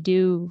service, to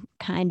do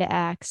kind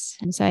acts.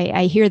 And so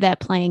I hear that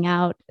playing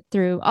out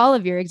through all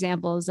of your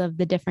examples of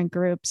the different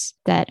groups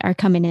that are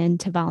coming in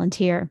to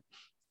volunteer.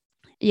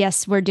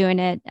 Yes, we're doing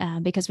it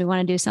because we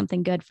want to do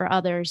something good for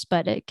others,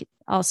 but it could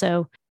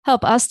also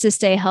help us to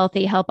stay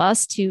healthy, help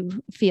us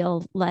to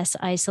feel less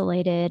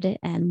isolated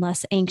and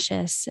less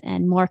anxious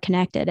and more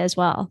connected as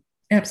well.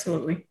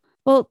 Absolutely.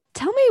 Well,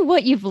 tell me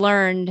what you've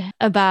learned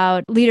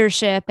about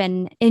leadership,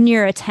 and in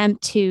your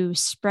attempt to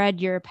spread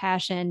your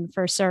passion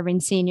for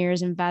serving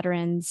seniors and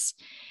veterans.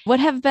 What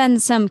have been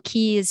some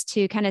keys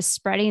to kind of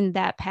spreading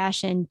that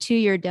passion to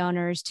your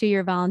donors, to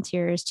your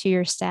volunteers, to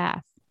your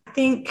staff?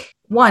 think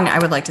one, I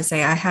would like to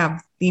say I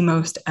have the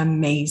most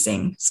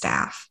amazing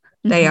staff.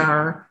 They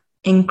are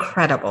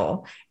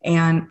incredible,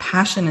 and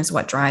passion is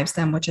what drives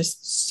them, which is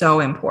so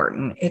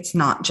important. It's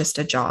not just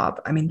a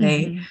job. I mean,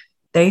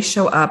 they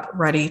show up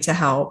ready to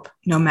help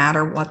no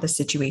matter what the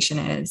situation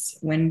is.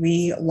 When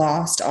we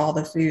lost all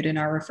the food in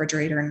our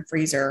refrigerator and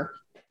freezer,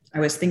 I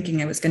was thinking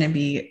it was going to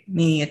be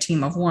me, a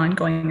team of one,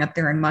 going up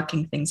there and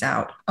mucking things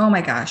out. Oh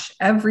my gosh,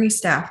 every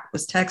staff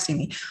was texting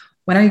me,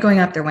 when are you going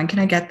up there? When can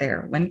I get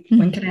there? When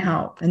can I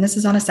help? And this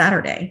is on a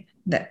Saturday.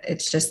 That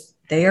it's just,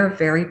 they are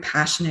very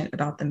passionate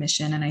about the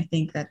mission. And I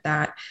think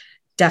that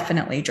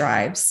definitely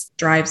drives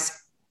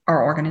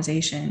our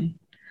organization.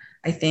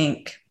 I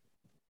think,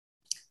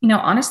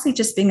 honestly,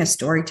 just being a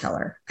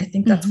storyteller, I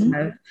think that's one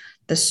of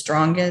the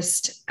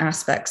strongest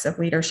aspects of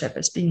leadership,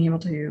 is being able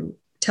to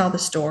tell the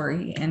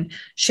story and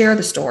share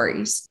the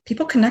stories.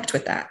 People connect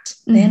with that.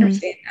 They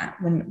understand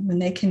that when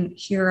they can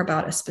hear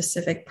about a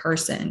specific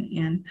person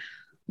and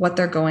what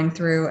they're going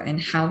through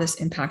and how this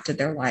impacted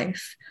their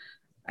life.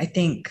 I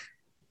think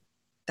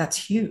that's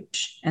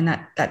huge. And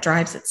that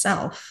drives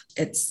itself.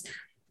 It's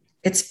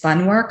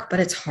fun work, but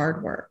it's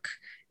hard work.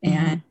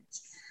 And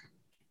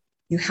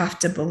you have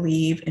to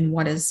believe in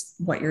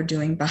what you're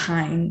doing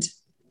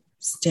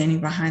standing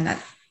behind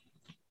that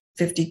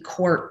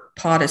 50-quart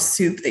pot of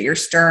soup that you're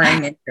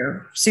stirring, and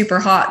you're super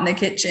hot in the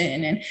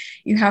kitchen, and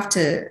you have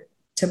to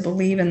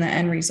believe in the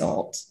end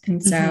result.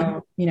 And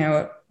so,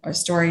 a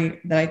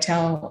story that I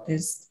tell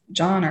is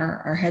John,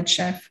 our head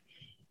chef.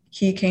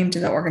 He came to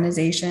the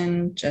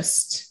organization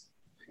just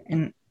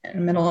in the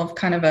middle of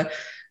kind of a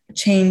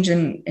change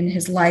in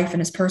his life and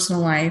his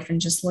personal life, and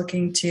just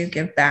looking to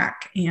give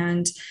back.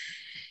 And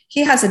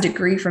he has a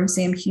degree from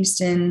Sam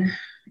Houston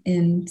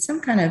in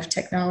some kind of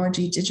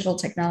technology, digital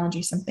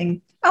technology,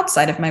 something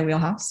outside of my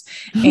wheelhouse.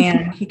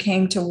 And he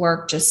came to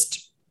work,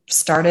 just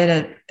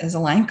started as a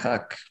line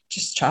cook,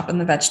 just chopping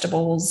the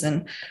vegetables.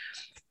 And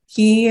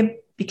he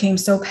became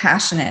so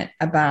passionate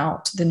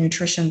about the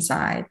nutrition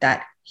side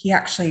that he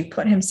actually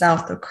put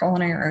himself through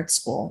culinary arts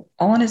school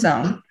all on his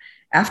own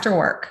after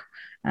work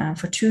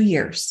for 2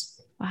 years.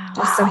 Wow.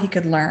 Just so he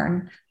could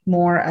learn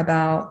more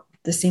about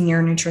the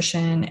senior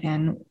nutrition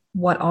and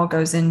what all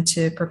goes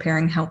into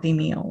preparing healthy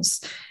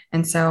meals.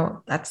 And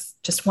so that's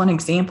just one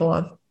example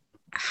of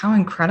how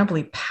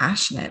incredibly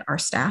passionate our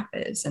staff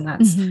is. And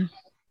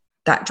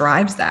that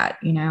drives that,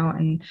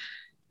 and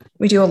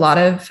we do a lot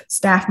of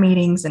staff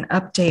meetings and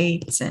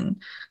updates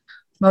and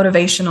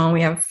motivational.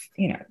 We have,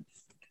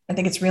 I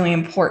think it's really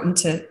important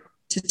to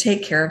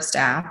take care of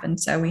staff. And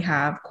so we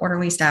have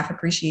quarterly staff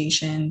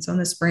appreciation. So in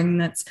the spring,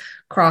 that's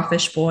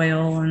crawfish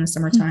boil. In the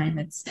summertime,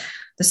 it's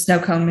the snow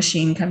cone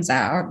machine comes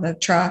out, the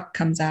truck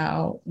comes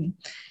out, and,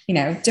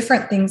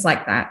 different things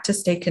like that to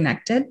stay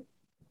connected,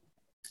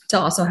 to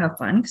also have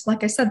fun. Because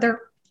like I said, there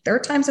are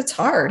times it's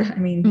hard. I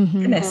mean,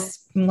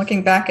 goodness, I'm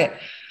looking back at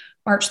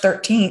March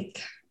 13th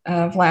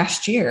of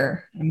last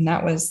year. I mean,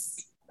 that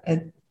was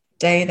a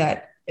day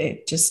that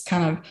it just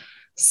kind of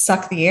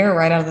suck the air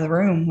right out of the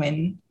room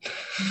when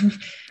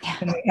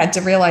we had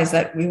to realize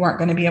that we weren't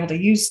going to be able to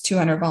use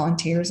 200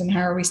 volunteers, and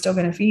how are we still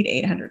going to feed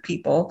 800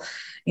 people,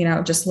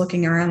 just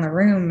looking around the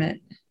room at,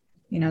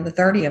 the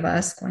 30 of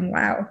us going,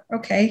 wow,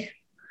 okay.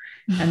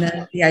 And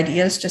then the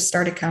ideas just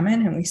started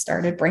coming, and we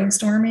started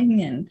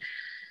brainstorming, and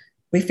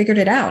we figured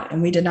it out,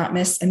 and we did not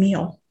miss a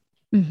meal.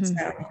 So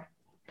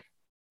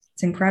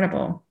it's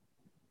incredible.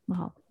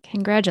 Well,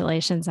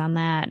 congratulations on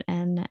that.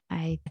 And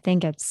I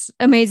think it's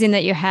amazing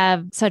that you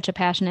have such a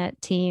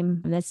passionate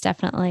team. That's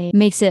definitely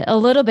makes it a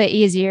little bit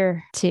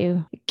easier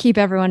to keep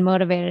everyone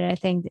motivated. I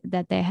think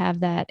that they have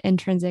that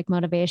intrinsic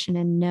motivation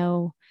and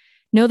know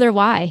their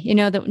why,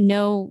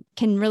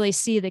 can really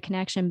see the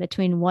connection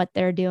between what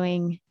they're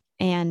doing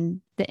and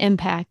the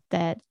impact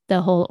that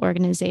the whole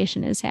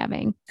organization is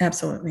having.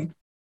 Absolutely.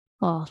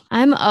 Well,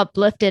 I'm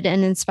uplifted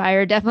and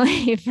inspired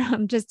definitely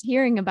from just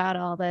hearing about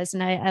all this.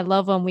 And I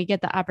love when we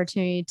get the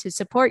opportunity to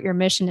support your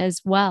mission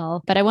as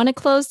well. But I want to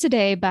close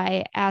today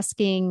by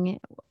asking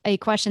a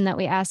question that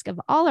we ask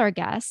of all our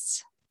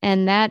guests.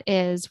 And that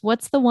is,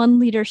 what's the one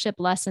leadership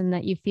lesson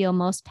that you feel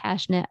most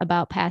passionate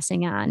about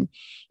passing on,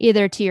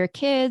 either to your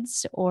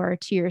kids or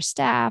to your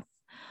staff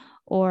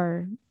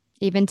or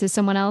even to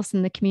someone else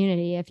in the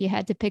community? If you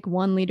had to pick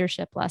one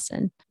leadership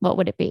lesson, what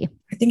would it be?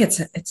 I think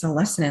it's a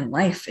lesson in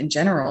life in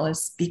general,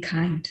 is be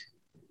kind.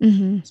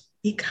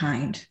 Be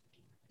kind.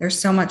 There's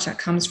so much that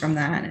comes from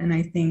that. And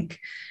I think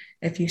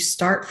if you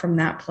start from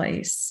that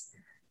place,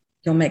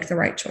 you'll make the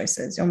right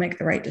choices. You'll make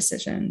the right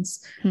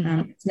decisions.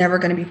 It's never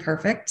going to be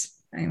perfect.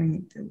 I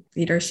mean,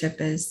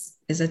 leadership is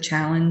a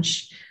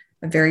challenge,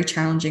 a very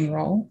challenging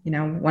role.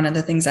 One of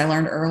the things I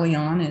learned early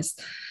on is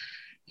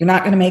you're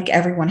not going to make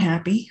everyone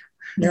happy.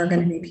 There are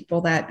going to be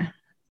people that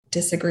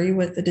disagree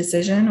with the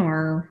decision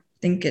or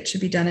think it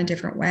should be done a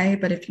different way.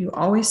 But if you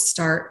always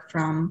start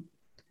from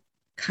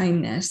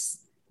kindness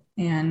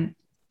and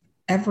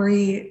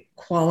every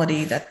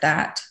quality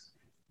that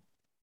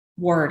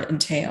word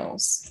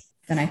entails,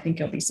 then I think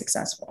you'll be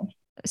successful.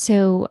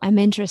 So I'm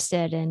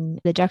interested in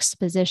the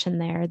juxtaposition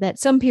there that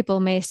some people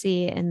may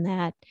see in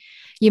that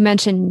you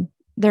mentioned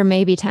there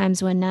may be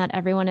times when not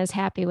everyone is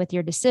happy with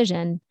your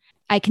decision.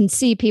 I can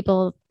see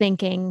people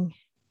thinking,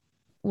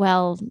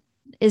 well,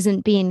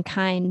 isn't being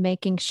kind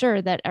making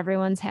sure that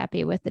everyone's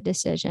happy with the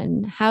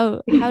decision?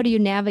 How do you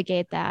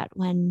navigate that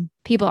when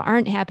people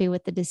aren't happy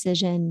with the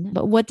decision?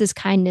 But what does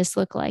kindness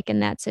look like in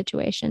that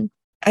situation?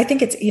 I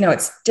think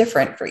it's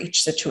different for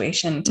each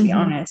situation, to be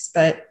honest,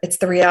 but it's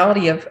the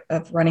reality of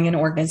running an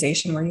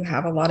organization where you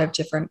have a lot of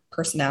different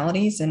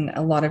personalities and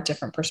a lot of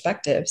different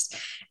perspectives.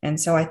 And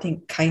so I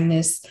think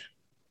kindness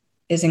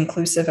is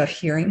inclusive of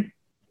hearing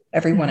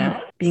everyone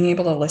out, being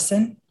able to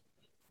listen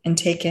and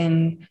take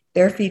in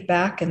their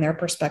feedback and their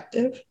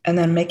perspective, and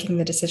then making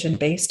the decision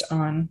based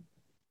on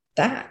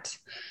that.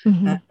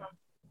 And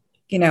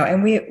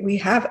we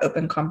have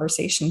open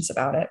conversations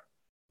about it.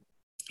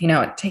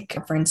 Take,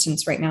 for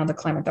instance, right now, the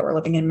climate that we're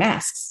living in,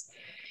 masks,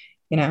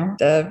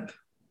 the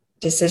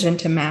decision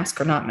to mask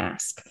or not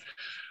mask.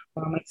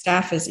 Well, my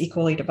staff is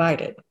equally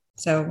divided.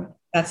 So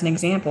that's an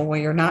example where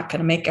you're not going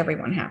to make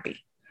everyone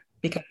happy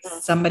because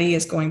somebody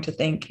is going to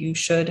think you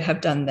should have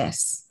done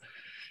this.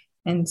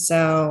 And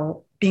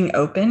so being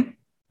open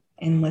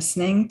and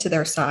listening to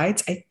their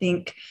sides, I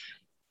think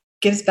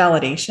gives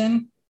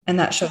validation, and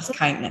that shows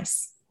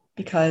kindness,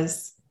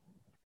 because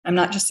I'm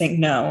not just saying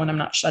no and I'm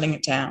not shutting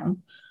it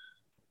down.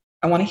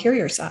 I want to hear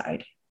your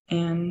side.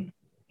 And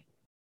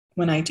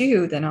when I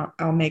do, then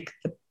I'll make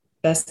the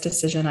best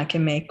decision I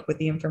can make with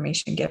the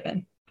information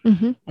given.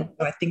 And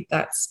so I think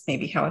that's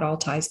maybe how it all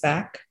ties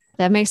back.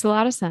 That makes a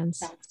lot of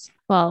sense.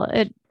 Well,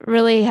 it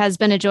really has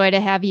been a joy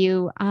to have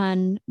you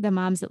on the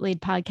Moms That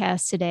Lead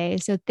podcast today.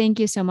 So thank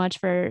you so much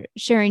for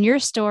sharing your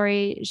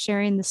story,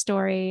 sharing the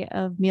story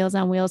of Meals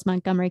on Wheels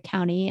Montgomery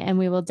County. And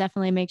we will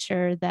definitely make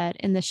sure that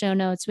in the show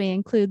notes, we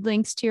include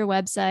links to your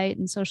website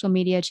and social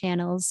media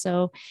channels.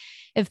 So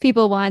if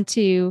people want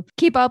to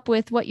keep up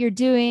with what you're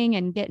doing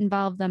and get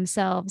involved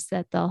themselves,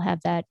 that they'll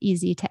have that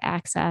easy to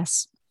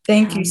access.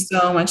 Thank you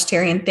so much,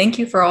 Terry. And thank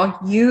you for all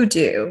you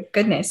do.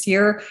 Goodness,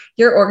 your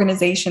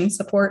organization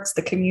supports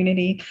the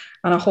community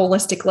on a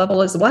holistic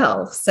level as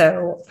well.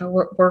 So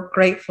we're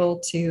grateful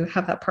to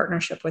have that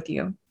partnership with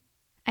you.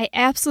 I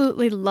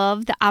absolutely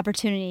love the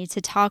opportunity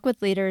to talk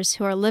with leaders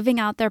who are living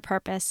out their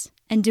purpose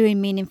and doing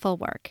meaningful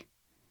work.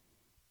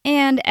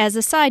 And as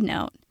a side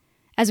note,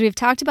 as we've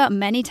talked about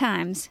many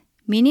times,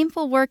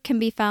 meaningful work can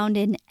be found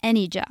in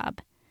any job,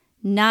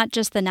 not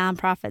just the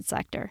nonprofit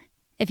sector.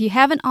 If you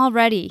haven't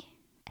already,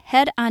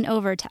 head on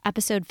over to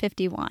episode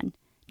 51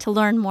 to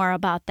learn more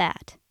about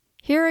that.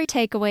 Here are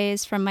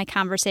takeaways from my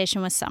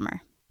conversation with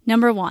Summer.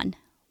 Number 1,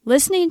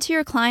 listening to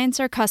your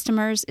clients or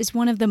customers is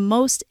one of the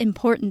most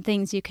important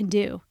things you can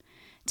do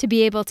to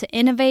be able to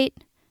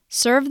innovate,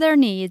 serve their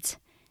needs,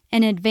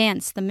 and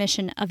advance the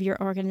mission of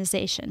your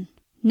organization.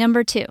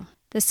 Number 2,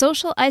 the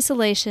social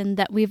isolation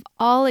that we've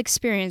all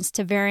experienced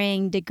to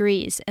varying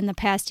degrees in the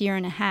past year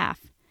and a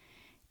half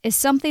is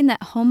something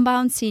that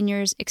homebound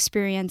seniors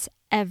experience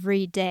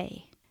every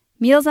day.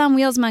 Meals on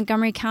Wheels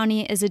Montgomery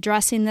County is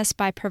addressing this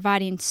by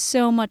providing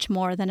so much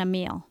more than a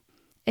meal.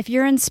 If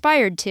you're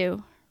inspired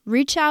to,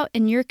 reach out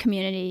in your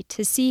community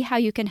to see how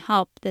you can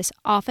help this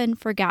often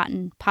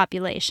forgotten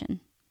population.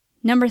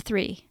 Number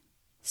 3,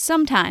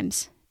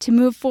 sometimes, to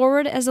move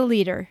forward as a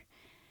leader,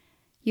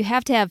 you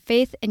have to have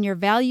faith in your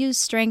values,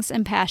 strengths,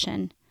 and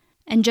passion,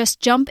 and just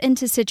jump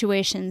into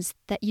situations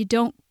that you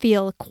don't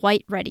feel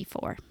quite ready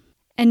for.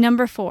 And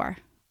number 4,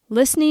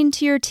 listening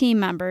to your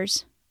team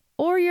members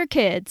or your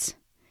kids,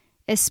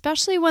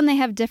 especially when they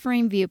have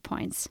differing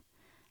viewpoints,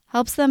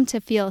 helps them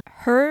to feel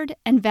heard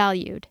and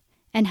valued,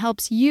 and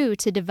helps you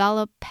to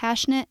develop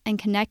passionate and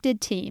connected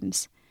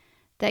teams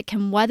that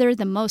can weather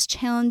the most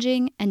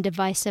challenging and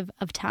divisive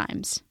of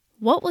times.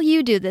 What will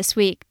you do this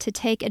week to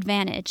take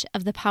advantage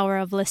of the power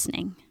of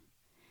listening?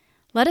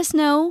 Let us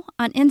know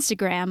on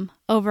Instagram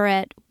over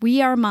at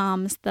We Are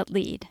Moms That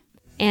Lead.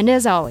 And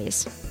as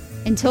always,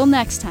 until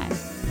next time,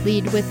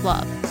 lead with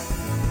love.